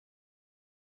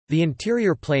The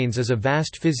interior plains is a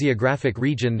vast physiographic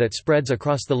region that spreads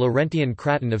across the Laurentian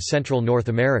Craton of central North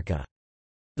America.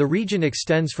 The region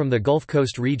extends from the Gulf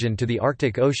Coast region to the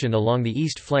Arctic Ocean along the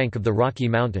east flank of the Rocky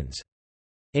Mountains.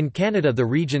 In Canada, the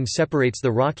region separates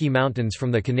the Rocky Mountains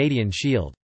from the Canadian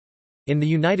Shield. In the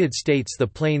United States, the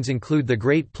plains include the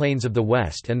Great Plains of the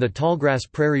West and the tallgrass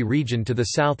prairie region to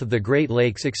the south of the Great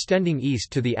Lakes extending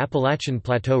east to the Appalachian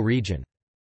Plateau region.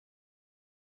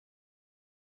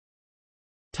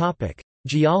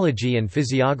 Geology and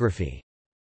physiography.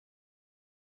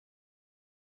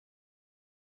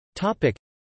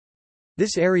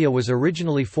 This area was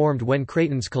originally formed when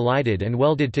cratons collided and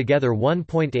welded together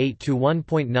 1.8 to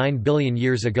 1.9 billion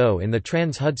years ago in the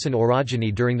Trans-Hudson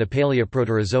orogeny during the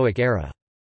Paleoproterozoic era.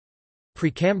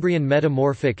 Precambrian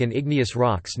metamorphic and igneous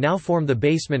rocks now form the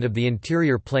basement of the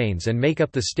interior plains and make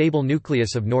up the stable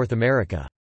nucleus of North America.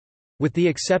 With the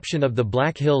exception of the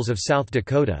Black Hills of South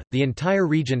Dakota, the entire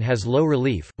region has low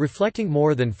relief, reflecting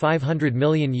more than 500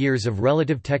 million years of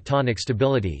relative tectonic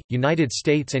stability. United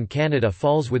States and Canada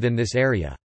falls within this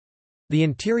area. The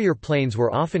interior plains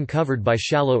were often covered by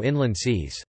shallow inland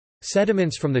seas.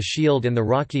 Sediments from the Shield and the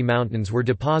Rocky Mountains were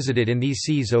deposited in these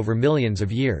seas over millions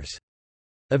of years.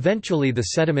 Eventually, the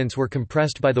sediments were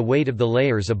compressed by the weight of the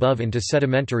layers above into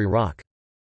sedimentary rock.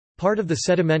 Part of the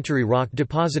sedimentary rock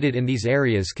deposited in these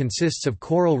areas consists of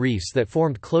coral reefs that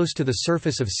formed close to the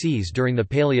surface of seas during the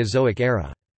Paleozoic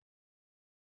era.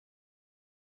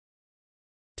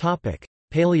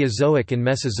 Paleozoic and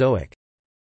Mesozoic.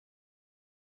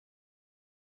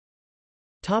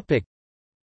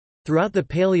 Throughout the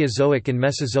Paleozoic and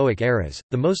Mesozoic eras,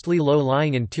 the mostly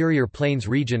low-lying interior plains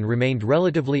region remained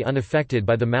relatively unaffected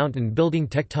by the mountain-building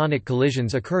tectonic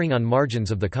collisions occurring on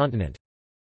margins of the continent.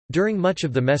 During much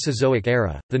of the Mesozoic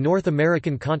era, the North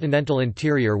American continental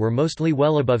interior were mostly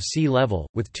well above sea level,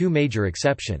 with two major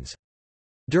exceptions.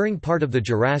 During part of the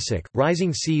Jurassic,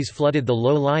 rising seas flooded the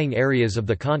low-lying areas of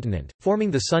the continent,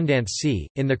 forming the Sundance Sea.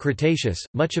 In the Cretaceous,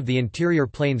 much of the interior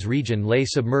plains region lay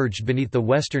submerged beneath the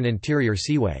western interior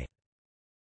seaway.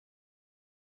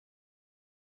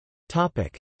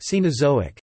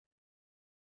 Cenozoic.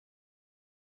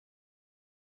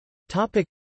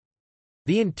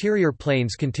 The interior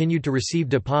plains continued to receive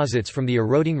deposits from the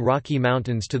eroding Rocky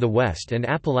Mountains to the west and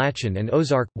Appalachian and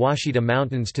Ozark-Ouachita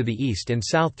Mountains to the east and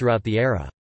south throughout the era.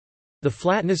 The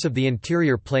flatness of the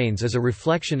interior plains is a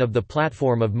reflection of the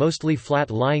platform of mostly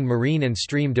flat-lying marine and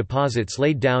stream deposits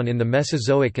laid down in the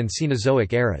Mesozoic and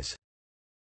Cenozoic eras.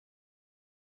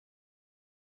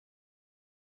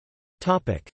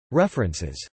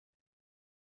 References.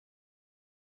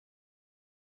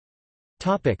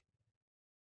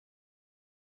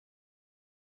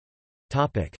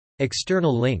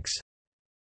 External links.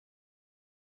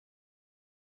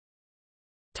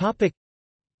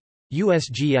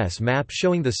 USGS map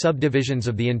showing the subdivisions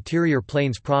of the Interior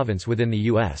Plains Province within the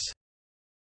U.S.